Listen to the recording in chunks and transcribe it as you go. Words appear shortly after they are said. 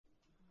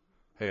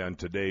Hey, on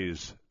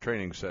today's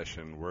training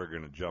session, we're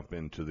going to jump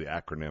into the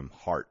acronym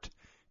HEART,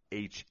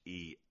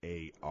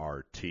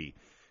 H-E-A-R-T.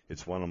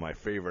 It's one of my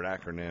favorite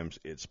acronyms.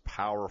 It's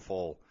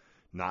powerful,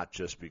 not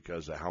just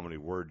because of how many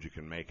words you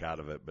can make out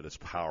of it, but it's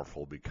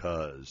powerful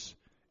because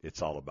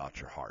it's all about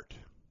your heart.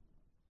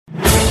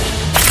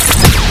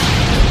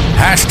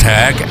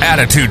 Hashtag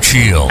Attitude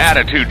Shield.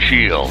 Attitude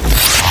Shield.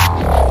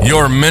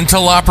 Your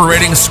mental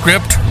operating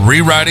script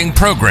rewriting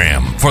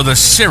program for the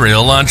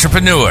serial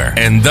entrepreneur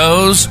and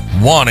those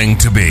wanting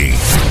to be.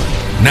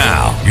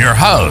 Now, your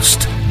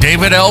host,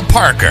 David L.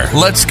 Parker.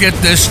 Let's get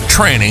this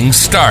training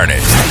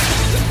started.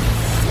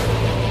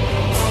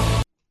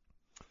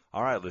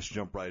 All right, let's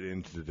jump right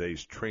into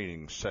today's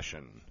training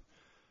session.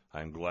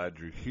 I'm glad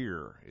you're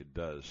here. It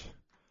does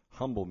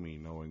humble me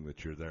knowing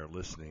that you're there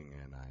listening,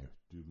 and I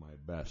do my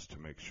best to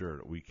make sure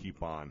that we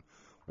keep on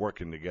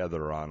working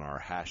together on our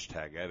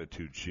hashtag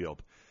Attitude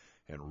Shield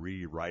and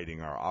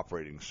rewriting our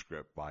operating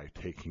script by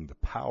taking the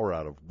power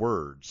out of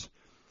words.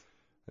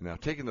 And now,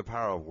 taking the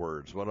power of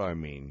words, what do I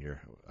mean?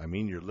 You're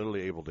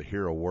literally able to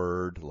hear a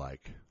word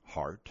like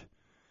heart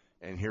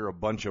and hear a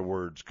bunch of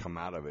words come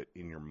out of it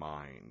in your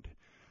mind.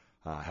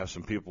 I have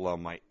some people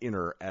on my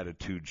inner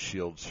Attitude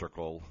Shield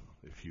circle,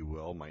 if you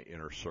will, my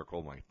inner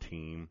circle, my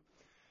team,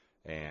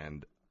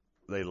 and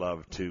they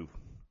love to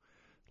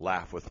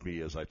laugh with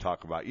me as I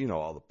talk about,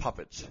 all the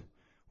puppets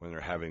when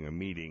they're having a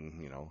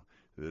meeting,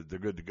 they're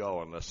good to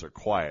go unless they're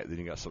quiet. Then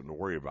you got something to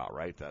worry about,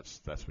 right? That's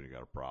when you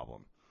got a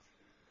problem.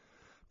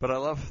 But I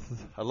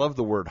love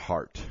the word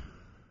heart.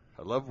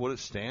 I love what it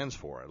stands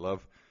for. I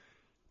love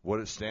what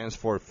it stands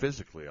for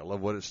physically. I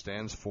love what it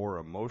stands for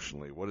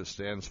emotionally, what it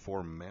stands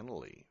for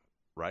mentally,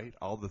 right?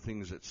 All the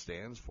things it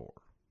stands for.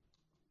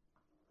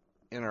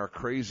 In our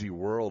crazy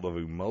world of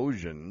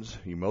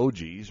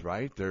emojis,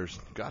 right? There's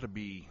got to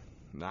be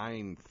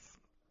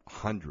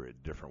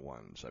 900 different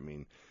ones. I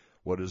mean,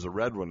 what does the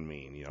red one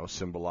mean?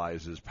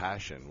 Symbolizes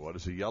passion. What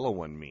does the yellow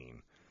one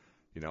mean?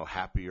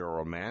 Happy or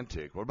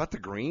romantic. What about the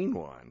green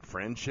one?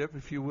 Friendship,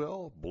 if you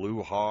will.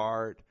 Blue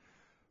heart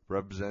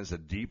represents a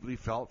deeply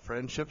felt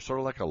friendship, sort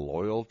of like a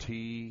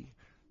loyalty.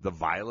 The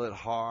violet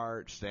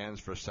heart stands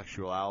for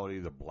sexuality.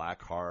 The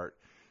black heart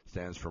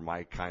stands for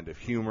my kind of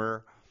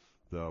humor.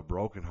 The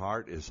broken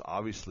heart is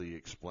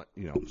obviously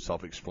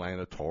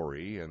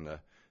self-explanatory, and the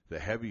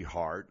heavy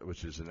heart,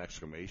 which is an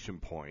exclamation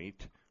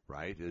point,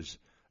 right, is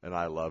an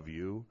I love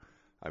you.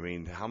 I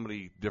mean, how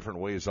many different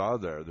ways are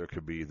there? There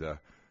could be the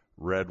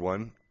red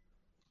one.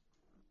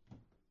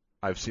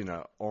 I've seen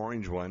an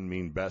orange one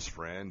mean best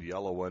friend,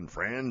 yellow one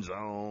friend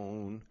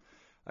zone.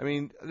 I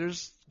mean,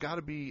 there's got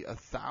to be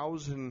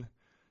 1,000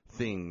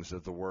 things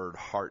that the word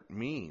heart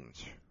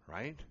means,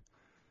 right?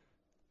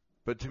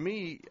 But to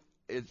me,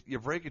 you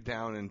break it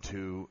down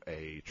into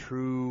a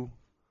true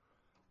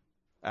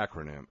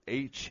acronym,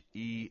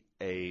 H-E-A-R-T.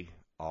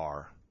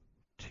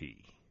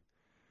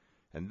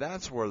 And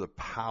that's where the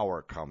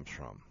power comes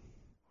from.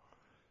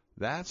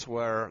 That's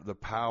where the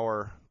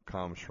power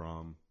comes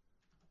from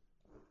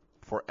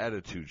for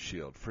Attitude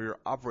Shield, for your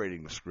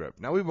operating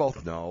script. Now, we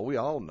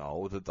all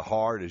know that the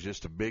heart is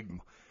just a big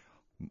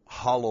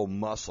hollow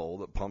muscle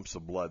that pumps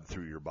the blood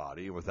through your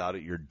body. Without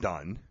it, you're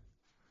done,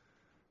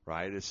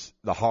 right? It's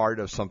the heart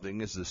of something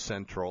is the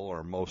central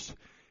or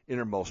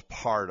innermost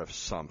part of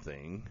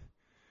something.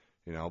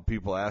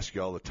 People ask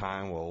you all the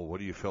time, well, what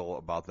do you feel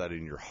about that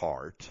in your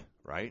heart,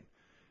 right?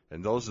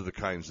 And those are the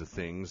kinds of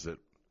things that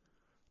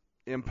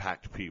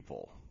impact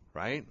people,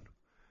 right?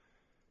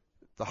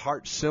 The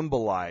heart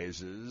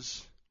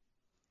symbolizes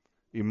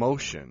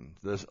emotion.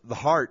 The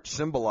heart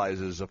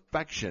symbolizes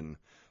affection.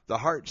 The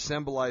heart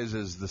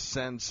symbolizes the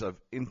sense of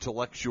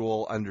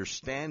intellectual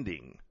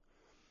understanding.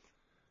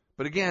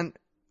 But again,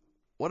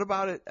 what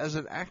about it as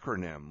an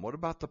acronym? What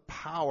about the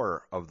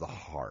power of the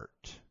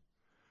heart?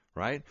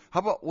 Right?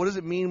 How about, what does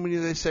it mean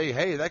when they say,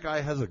 hey, that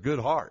guy has a good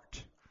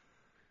heart?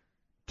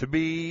 To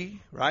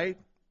be, right,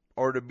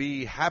 or to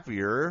be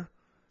happier,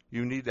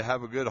 you need to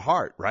have a good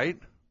heart, right?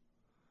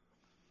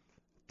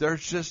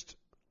 There's just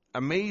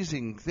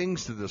amazing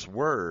things to this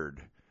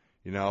word,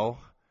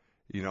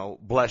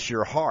 bless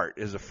your heart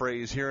is a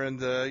phrase here in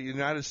the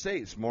United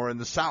States, more in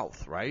the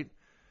South, right?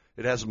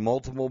 It has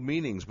multiple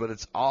meanings, but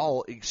it's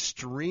all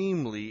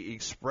extremely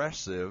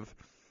expressive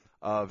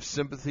of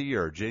sympathy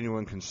or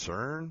genuine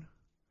concern.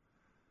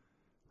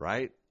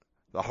 Right?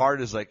 The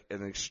heart is like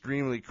an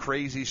extremely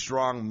crazy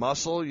strong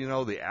muscle.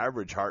 The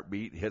average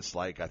heartbeat hits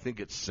I think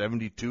it's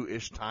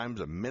 72-ish times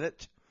a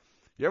minute.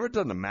 You ever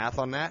done the math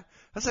on that?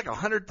 That's like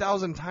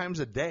 100,000 times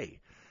a day.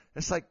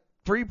 It's like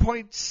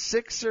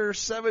 3.6 or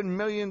 7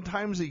 million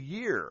times a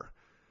year.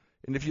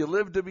 And if you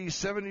live to be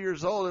 70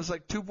 years old, it's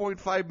like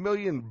 2.5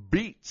 million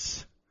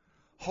beats.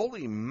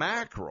 Holy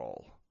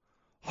mackerel.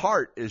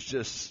 Heart is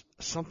just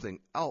something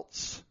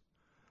else.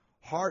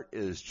 Heart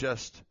is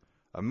just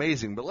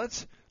amazing. But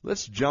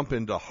let's jump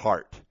into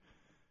heart,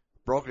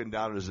 broken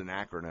down as an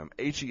acronym,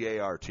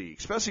 H-E-A-R-T,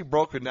 especially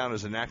broken down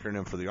as an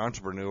acronym for the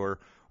entrepreneur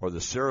or the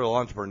serial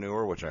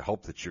entrepreneur, which I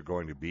hope that you're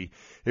going to be.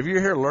 If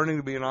you're here learning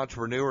to be an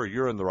entrepreneur,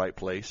 you're in the right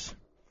place.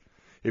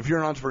 If you're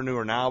an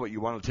entrepreneur now, but you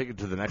want to take it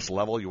to the next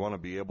level, you want to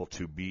be able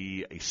to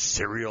be a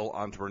serial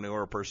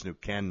entrepreneur, a person who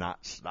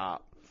cannot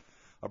stop,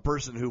 a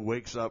person who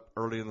wakes up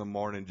early in the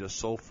morning just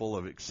so full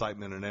of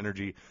excitement and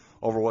energy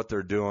over what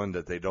they're doing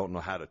that they don't know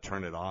how to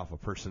turn it off, a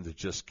person that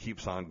just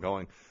keeps on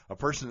going, a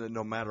person that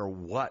no matter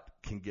what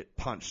can get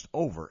punched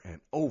over and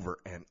over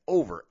and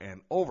over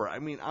and over. I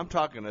mean, I'm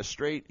talking a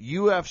straight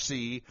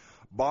UFC,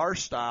 bar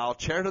style,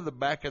 chair to the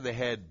back of the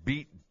head,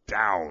 beat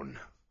down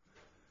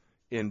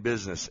in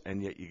business,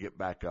 and yet you get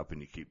back up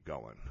and you keep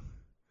going.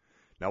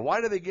 Now,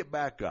 why do they get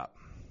back up?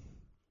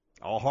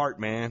 All heart,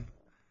 man.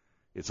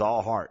 It's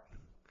all heart.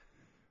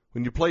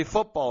 When you play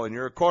football and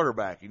you're a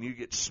quarterback and you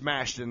get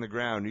smashed in the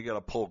ground, you got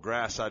to pull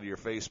grass out of your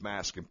face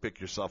mask and pick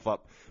yourself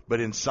up.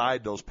 But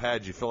inside those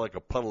pads, you feel like a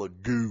puddle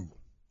of goo.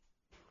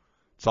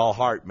 It's all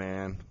heart,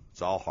 man.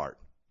 It's all heart.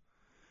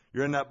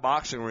 You're in that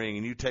boxing ring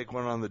and you take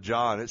one on the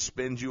jaw and it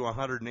spins you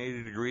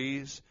 180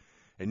 degrees.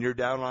 And you're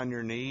down on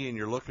your knee and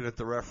you're looking at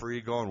the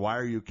referee going, why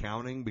are you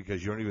counting?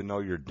 Because you don't even know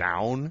you're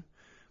down,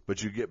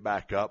 but you get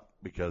back up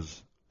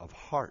because of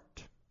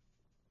heart.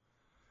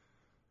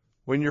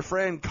 When your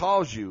friend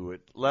calls you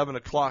at 11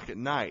 o'clock at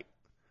night,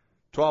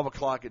 12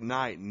 o'clock at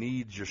night,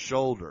 needs your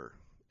shoulder,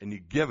 and you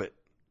give it,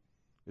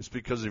 it's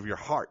because of your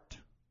heart.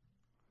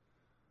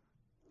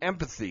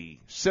 Empathy,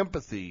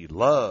 sympathy,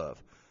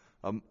 love,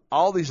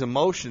 all these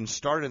emotions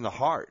start in the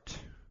heart.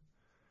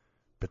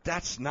 But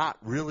that's not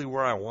really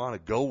where I want to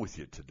go with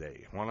you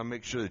today. I want to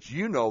make sure that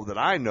you know that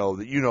I know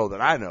that you know that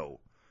I know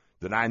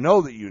that I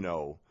know that you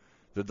know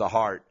that the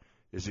heart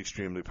is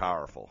extremely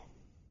powerful.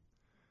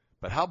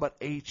 But how about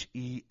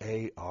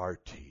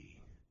H-E-A-R-T?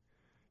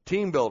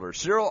 Team builders.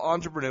 Serial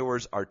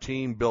entrepreneurs are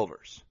team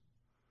builders.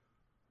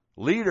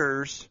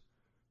 Leaders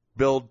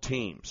build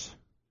teams.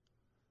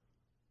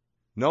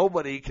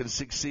 Nobody can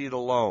succeed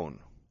alone.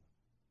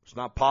 It's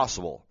not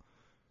possible.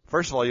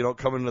 First of all, you don't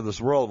come into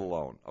this world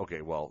alone.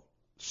 Okay, well,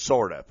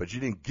 sort of, but you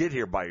didn't get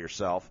here by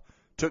yourself.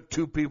 Took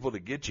two people to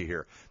get you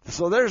here.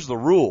 So there's the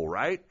rule,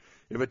 right?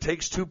 If it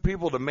takes two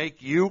people to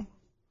make you,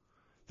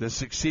 then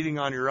succeeding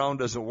on your own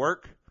doesn't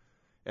work,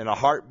 and a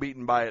heart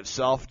beating by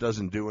itself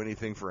doesn't do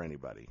anything for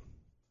anybody.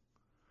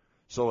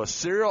 So a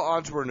serial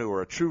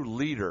entrepreneur, a true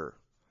leader,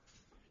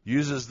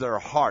 uses their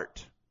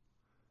heart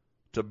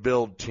to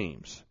build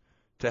teams,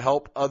 to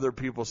help other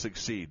people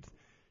succeed.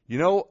 You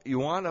know, you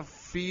want to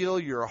feel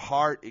your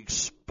heart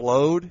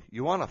explode.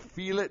 You want to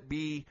feel it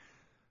be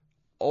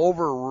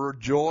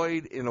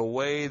overjoyed in a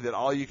way that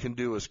all you can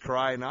do is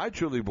cry. And I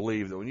truly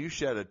believe that when you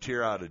shed a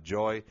tear out of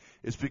joy,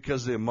 it's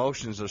because the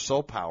emotions are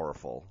so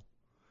powerful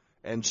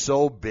and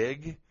so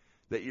big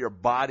that your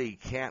body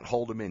can't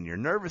hold them in. Your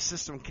nervous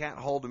system can't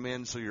hold them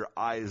in, so your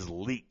eyes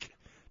leak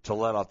to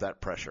let out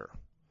that pressure.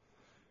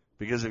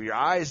 Because if your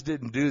eyes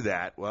didn't do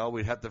that, well,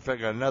 we'd have to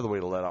figure out another way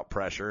to let out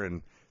pressure,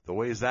 and the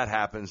ways that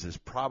happens is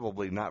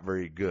probably not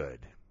very good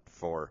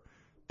for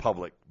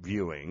public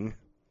viewing,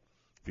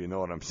 if you know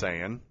what I'm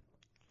saying.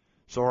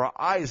 So our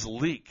eyes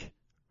leak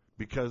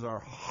because our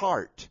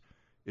heart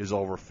is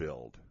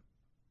overfilled.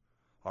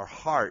 Our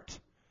heart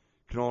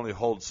can only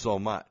hold so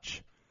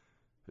much.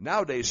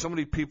 Nowadays, so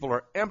many people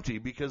are empty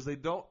because they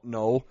don't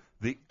know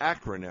the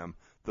acronym,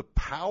 the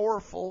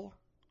powerful,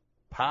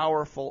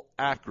 powerful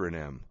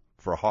acronym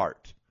for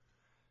heart.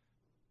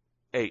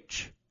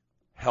 H,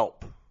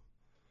 help.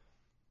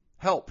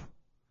 Help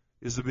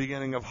is the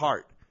beginning of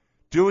heart.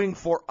 Doing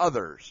for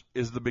others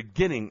is the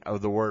beginning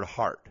of the word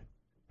heart.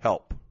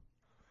 Help.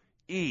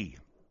 E,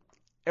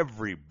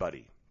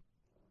 everybody.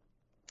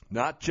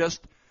 Not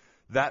just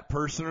that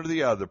person or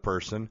the other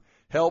person.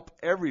 Help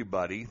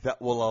everybody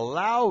that will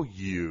allow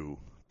you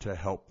to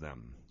help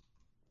them.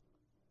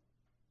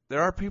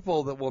 There are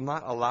people that will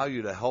not allow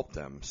you to help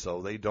them,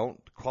 so they don't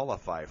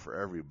qualify for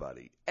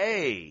everybody.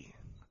 A,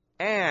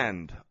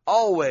 and,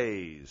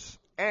 always,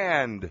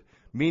 and,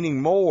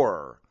 meaning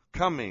more,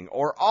 coming,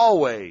 or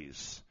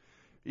always.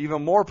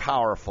 Even more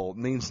powerful,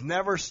 means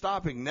never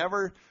stopping,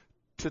 never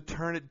to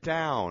turn it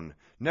down,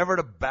 never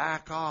to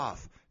back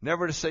off,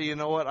 never to say, you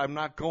know what, I'm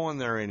not going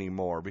there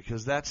anymore,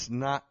 because that's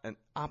not an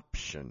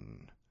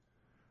option.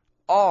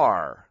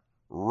 R,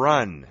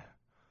 run,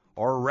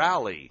 or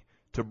rally,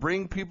 to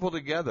bring people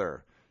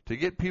together, to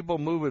get people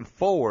moving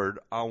forward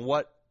on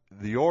what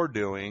you're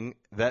doing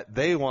that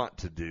they want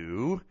to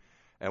do,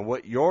 and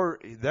what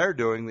they're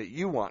doing that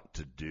you want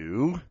to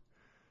do,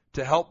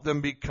 to help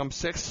them become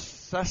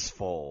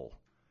successful.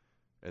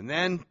 And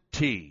then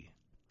T,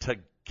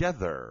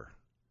 together.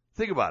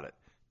 Think about it.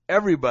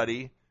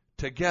 Everybody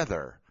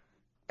together.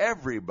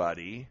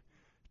 Everybody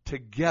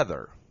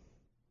together.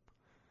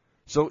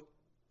 So,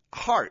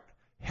 heart,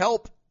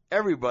 help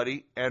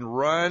everybody and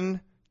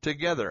run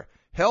together.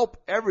 Help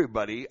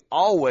everybody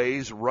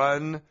always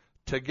run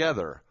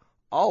together.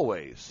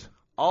 Always.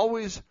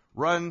 Always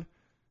run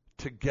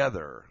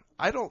together.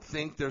 I don't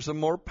think there's a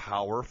more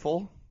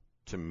powerful,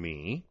 to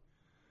me,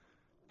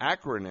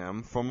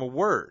 acronym from a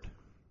word.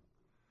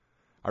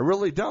 I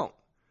really don't.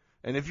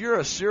 And if you're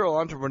a serial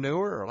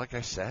entrepreneur, or like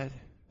I said,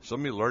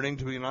 somebody learning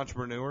to be an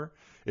entrepreneur,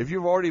 if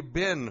you've already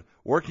been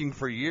working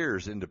for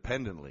years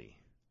independently,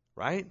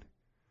 right?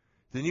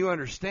 Then you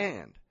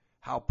understand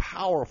how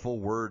powerful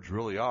words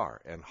really are.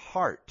 And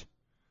heart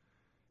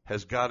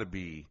has got to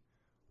be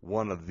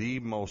one of the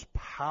most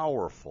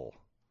powerful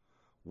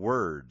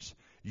words.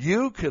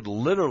 You could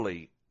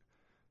literally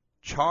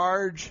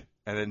charge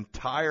an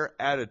entire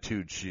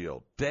attitude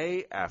shield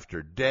day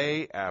after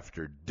day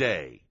after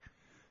day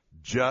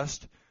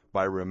just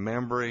by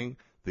remembering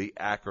the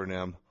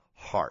acronym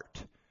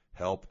HEART.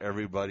 Help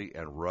everybody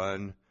and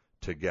run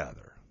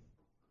together.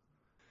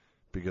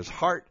 Because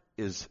heart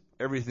is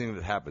everything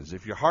that happens.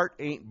 If your heart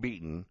ain't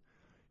beating,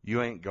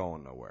 you ain't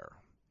going nowhere.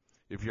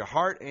 If your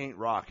heart ain't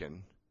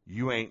rocking,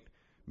 you ain't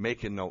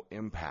making no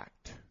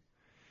impact.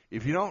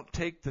 If you don't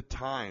take the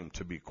time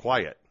to be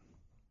quiet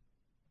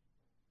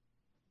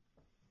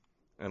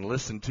and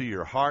listen to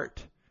your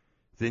heart,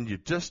 then you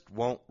just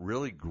won't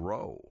really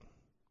grow.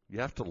 You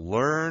have to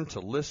learn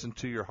to listen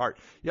to your heart.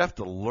 You have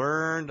to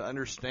learn to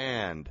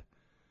understand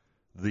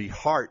the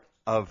heart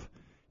of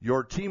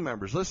your team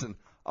members. Listen,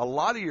 a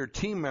lot of your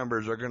team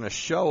members are going to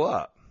show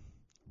up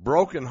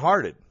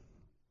brokenhearted.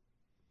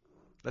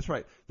 That's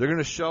right. They're going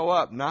to show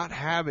up not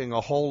having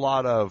a whole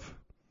lot of,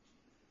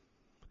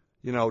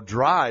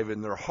 drive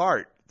in their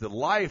heart. The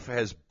life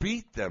has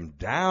beat them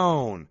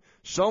down.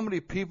 So many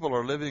people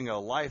are living a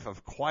life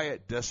of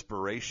quiet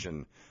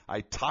desperation.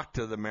 I talk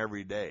to them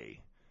every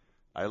day.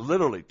 I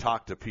literally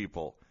talk to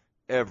people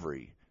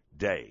every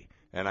day.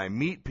 And I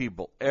meet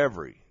people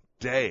every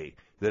day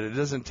that it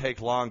doesn't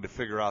take long to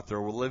figure out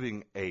they're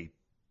living a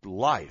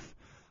life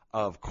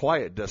of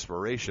quiet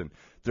desperation.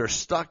 They're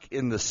stuck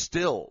in the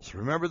stills.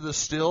 Remember the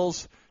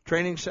stills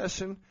training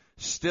session?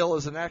 STILL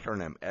is an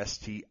acronym,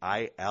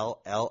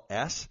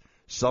 STILLS.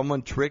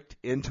 Someone tricked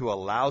into a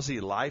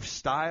lousy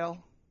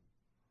lifestyle.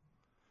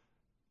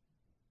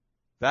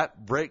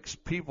 That breaks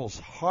people's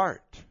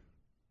heart.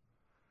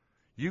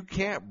 You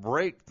can't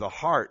break the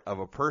heart of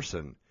a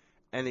person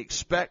and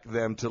expect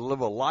them to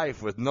live a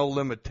life with no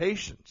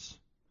limitations.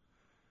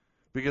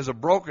 Because a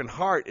broken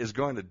heart is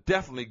going to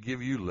definitely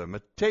give you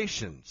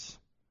limitations.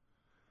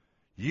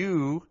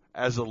 You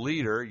as a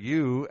leader,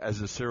 you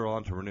as a serial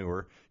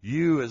entrepreneur,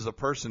 you as a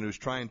person who's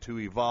trying to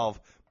evolve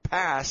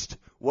past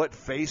what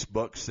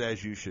Facebook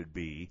says you should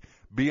be,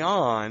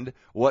 beyond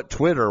what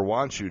Twitter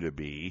wants you to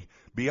be,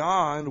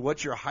 beyond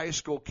what your high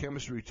school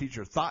chemistry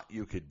teacher thought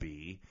you could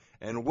be,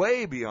 and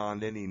way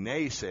beyond any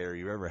naysayer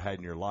you've ever had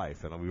in your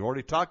life. And we've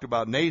already talked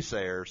about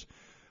naysayers.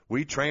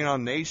 We train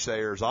on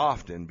naysayers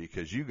often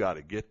because you got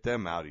to get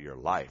them out of your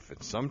life.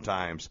 And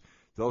sometimes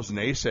those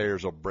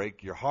naysayers will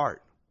break your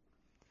heart.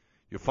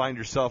 You'll find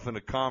yourself in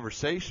a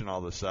conversation all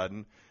of a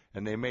sudden,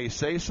 and they may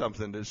say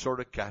something that sort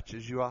of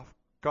catches you off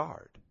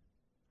guard.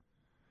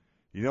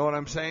 You know what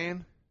I'm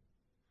saying?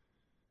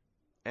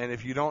 And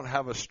if you don't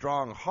have a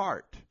strong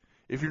heart,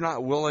 if you're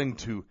not willing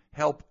to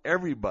help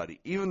everybody,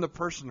 even the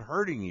person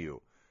hurting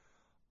you,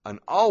 and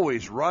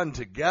always run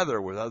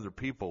together with other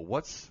people,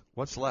 what's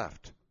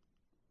left?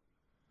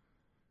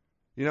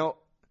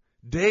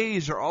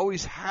 Days are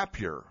always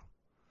happier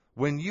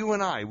when you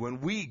and I,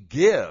 when we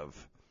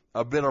give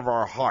a bit of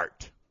our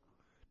heart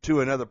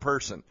to another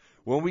person,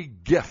 when we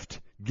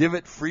give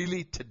it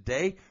freely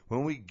today,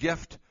 when we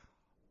gift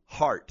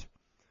heart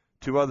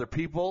to other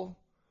people,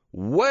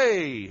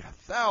 way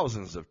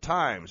thousands of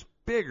times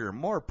bigger,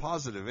 more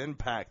positive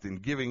impact than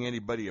giving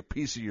anybody a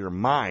piece of your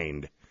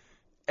mind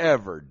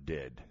ever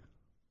did.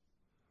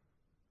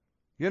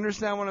 You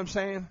understand what I'm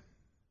saying?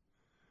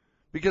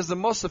 Because the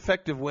most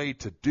effective way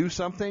to do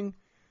something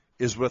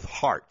is with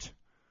heart.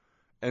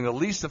 And the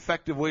least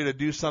effective way to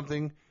do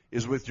something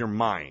is with your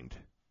mind.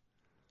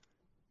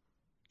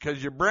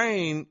 Because your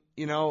brain,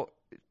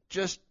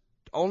 just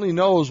only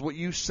knows what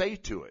you say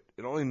to it.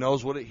 It only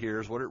knows what it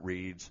hears, what it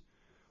reads,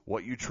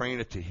 what you train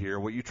it to hear,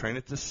 what you train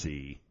it to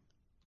see.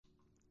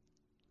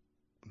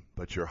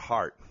 But your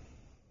heart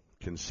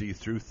can see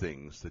through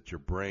things that your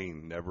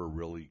brain never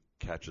really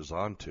catches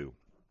on to.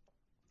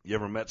 You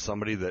ever met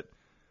somebody that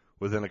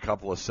within a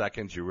couple of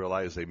seconds you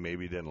realize they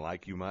maybe didn't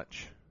like you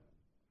much?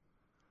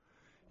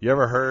 You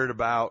ever heard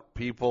about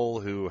people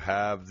who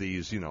have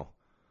these,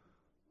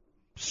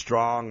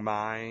 strong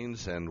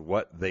minds and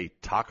what they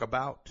talk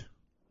about?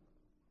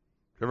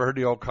 You ever heard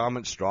the old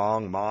comment,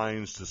 strong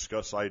minds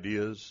discuss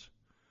ideas?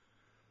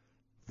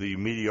 The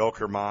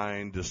mediocre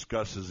mind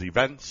discusses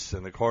events,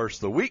 and of course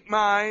the weak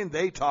mind,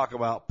 they talk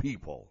about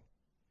people.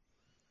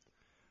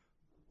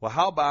 Well,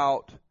 how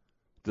about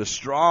the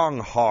strong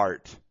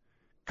heart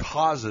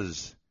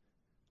causes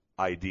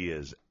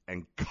ideas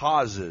and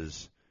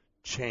causes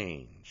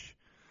change?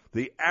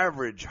 The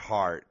average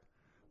heart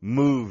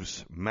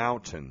moves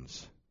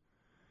mountains,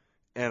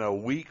 and a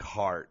weak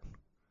heart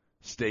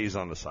stays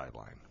on the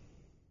sideline.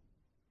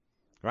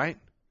 Right?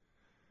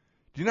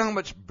 Do you know how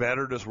much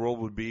better this world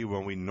would be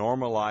when we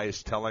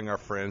normalize telling our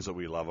friends that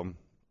we love them?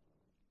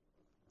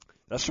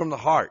 That's from the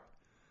heart.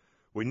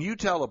 When you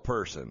tell a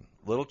person,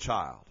 little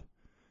child,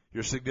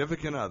 your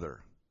significant other,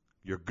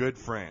 your good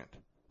friend,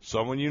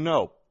 someone you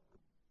know,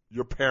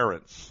 your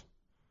parents,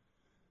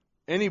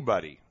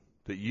 anybody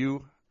that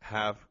you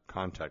have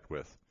contact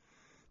with,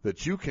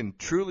 that you can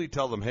truly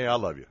tell them, hey, I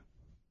love you.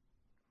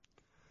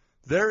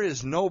 There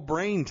is no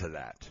brain to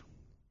that.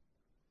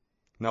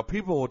 Now,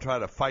 people will try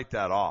to fight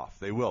that off.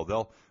 They will.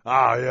 They'll,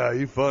 yeah,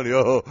 you funny.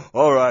 Oh,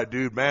 all right,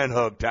 dude, man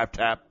hug, tap,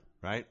 tap,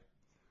 right?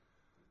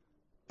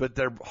 But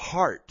their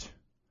heart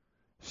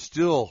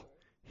still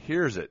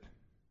hears it.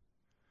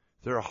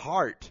 Their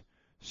heart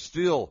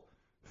still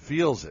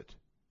feels it.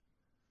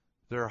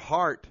 Their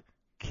heart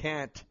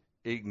can't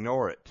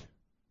ignore it.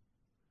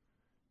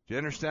 Do you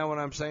understand what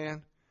I'm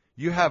saying?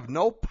 You have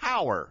no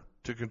power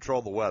to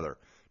control the weather.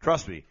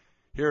 Trust me,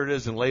 here it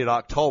is in late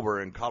October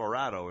in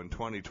Colorado in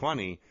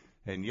 2020,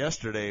 and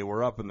yesterday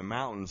we're up in the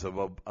mountains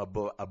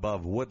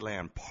above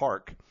Woodland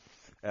Park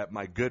at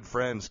my good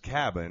friend's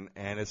cabin,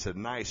 and it's a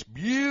nice,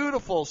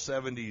 beautiful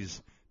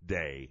 70s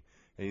day.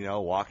 And, you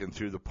know, walking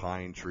through the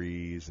pine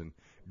trees and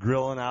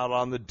grilling out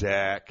on the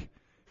deck.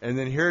 And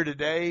then here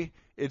today,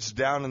 it's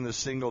down in the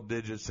single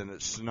digits and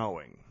it's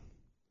snowing.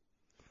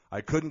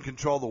 I couldn't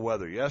control the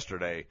weather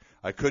yesterday.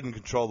 I couldn't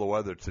control the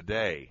weather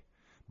today.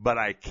 But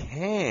I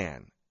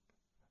can.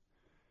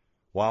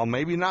 While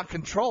maybe not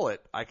control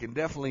it, I can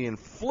definitely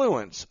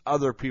influence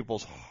other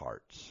people's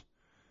hearts.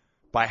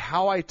 By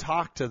how I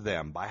talk to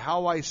them, by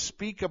how I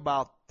speak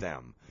about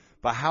them,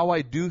 by how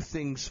I do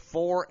things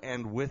for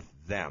and with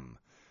them,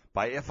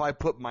 by if I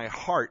put my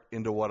heart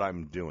into what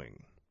I'm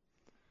doing.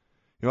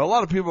 You know, a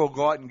lot of people will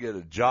go out and get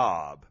a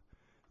job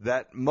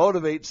that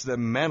motivates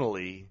them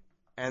mentally,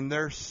 and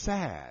they're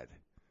sad.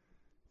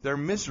 They're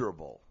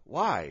miserable.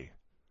 Why?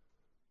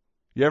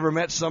 You ever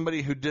met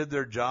somebody who did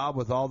their job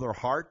with all their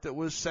heart that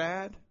was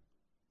sad?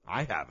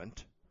 I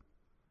haven't.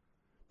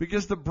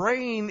 Because the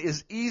brain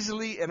is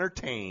easily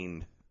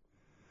entertained.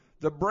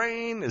 The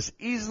brain is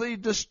easily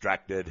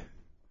distracted.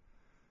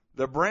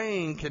 The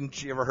brain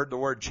you ever heard the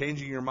word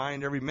changing your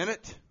mind every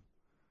minute?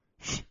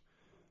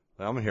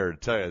 I'm here to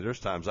tell you, there's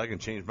times I can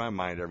change my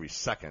mind every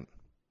second.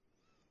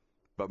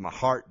 But my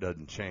heart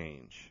doesn't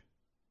change.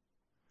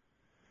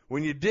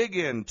 When you dig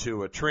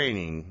into a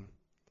training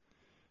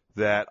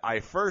that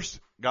I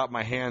first got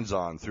my hands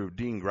on through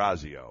Dean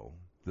Grazio,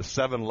 the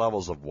 7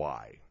 levels of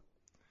why.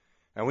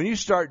 And when you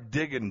start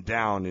digging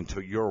down into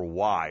your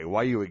why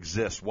you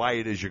exist, why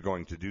it is you're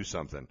going to do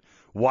something,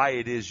 why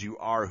it is you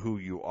are who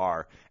you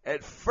are,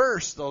 at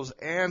first those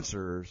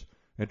answers,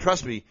 and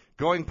trust me,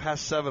 going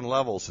past 7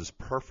 levels is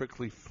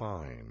perfectly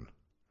fine.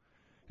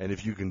 And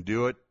if you can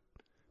do it,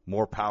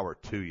 more power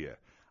to you.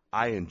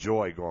 I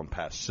enjoy going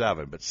past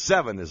 7, but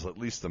 7 is at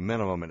least the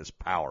minimum and it's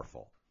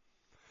powerful.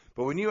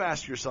 But when you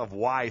ask yourself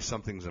why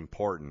something's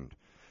important,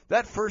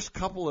 that first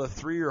couple of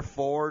 3 or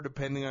 4,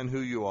 depending on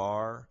who you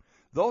are,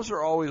 those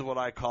are always what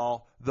I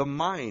call the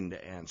mind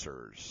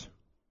answers.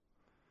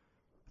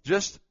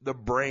 Just the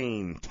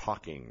brain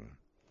talking.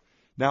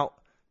 Now,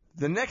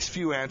 the next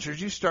few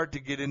answers, you start to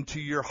get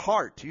into your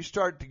heart. You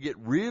start to get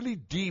really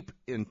deep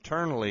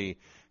internally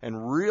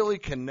and really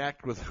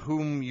connect with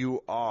whom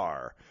you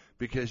are,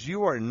 because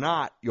you are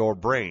not your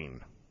brain.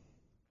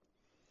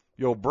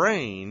 Your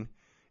brain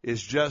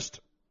is just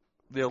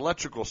the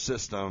electrical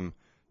system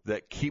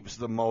that keeps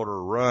the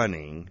motor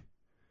running,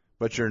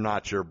 but you're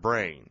not your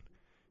brain.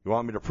 You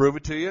want me to prove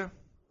it to you?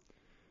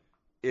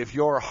 If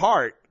your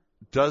heart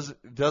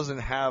doesn't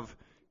have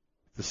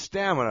the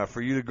stamina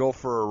for you to go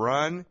for a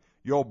run,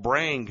 your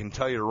brain can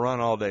tell you to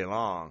run all day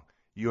long.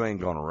 You ain't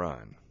going to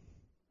run.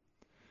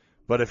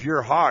 But if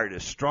your heart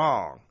is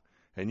strong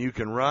and you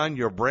can run,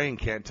 your brain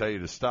can't tell you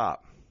to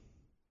stop.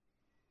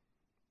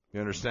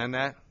 You understand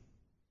that?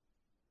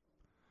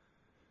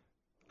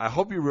 I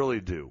hope you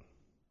really do.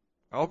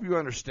 I hope you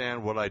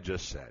understand what I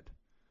just said.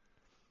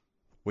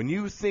 When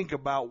you think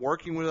about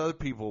working with other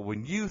people,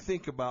 when you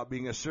think about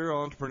being a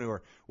serial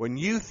entrepreneur, when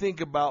you think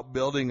about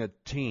building a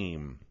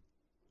team,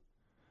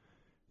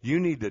 you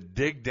need to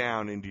dig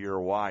down into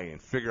your why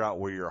and figure out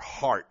where your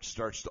heart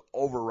starts to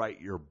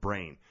overwrite your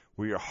brain,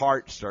 where your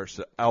heart starts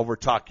to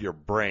overtalk your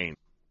brain.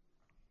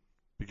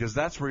 Because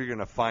that's where you're going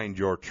to find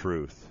your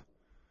truth.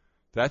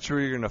 That's where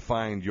you're going to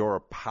find your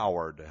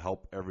power to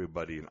help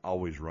everybody and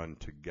always run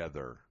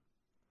together.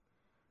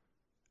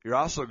 You're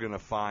also going to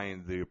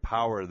find the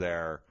power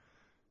there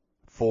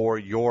for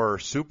your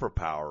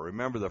superpower.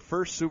 Remember, the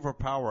first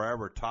superpower I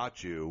ever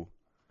taught you,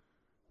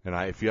 and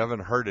if you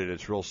haven't heard it,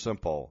 it's real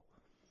simple.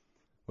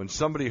 When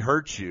somebody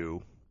hurts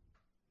you,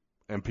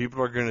 and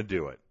people are going to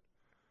do it,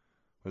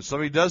 when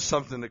somebody does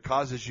something that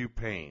causes you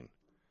pain,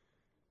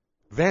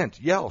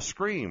 vent, yell,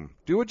 scream,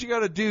 do what you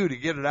got to do to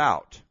get it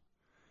out.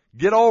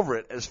 Get over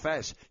it as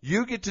fast.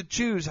 You get to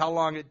choose how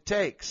long it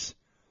takes.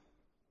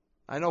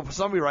 I know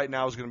somebody right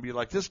now is going to be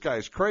like, this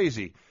guy's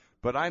crazy,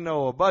 but I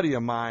know a buddy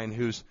of mine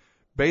who's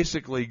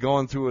basically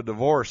going through a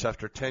divorce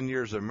after 10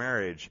 years of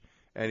marriage,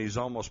 and he's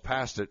almost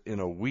past it in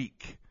a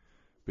week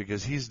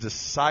because he's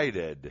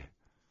decided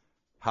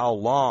how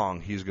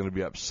long he's going to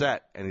be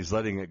upset, and he's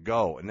letting it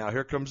go. And now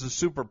here comes the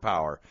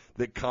superpower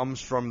that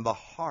comes from the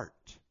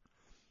heart,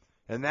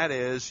 and that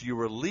is you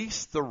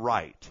release the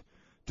right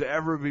to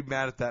ever be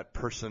mad at that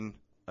person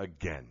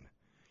again.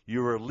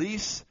 You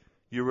release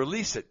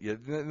it.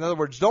 In other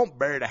words, don't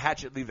bury the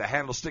hatchet, leave the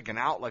handle sticking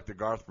out like the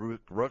Garth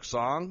Brooks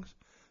songs.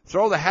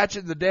 Throw the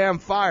hatchet in the damn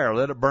fire,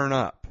 let it burn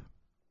up.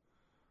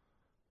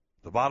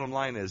 The bottom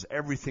line is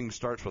everything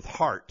starts with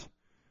heart,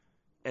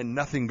 and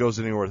nothing goes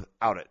anywhere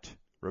without it.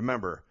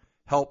 Remember,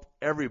 help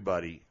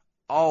everybody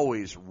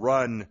always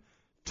run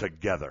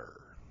together.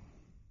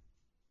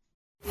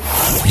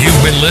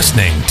 You've been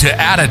listening to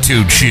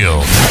Attitude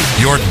Shield,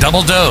 your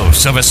double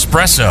dose of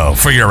espresso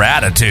for your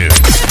attitude.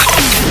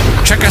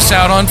 Check us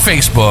out on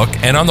Facebook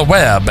and on the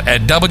web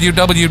at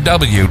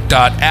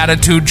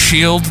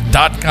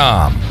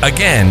www.attitudeshield.com.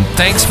 Again,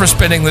 thanks for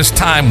spending this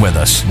time with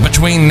us.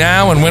 Between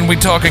now and when we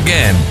talk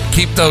again,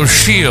 keep those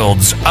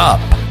shields up,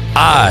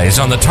 eyes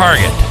on the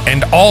target,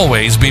 and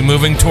always be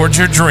moving towards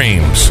your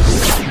dreams.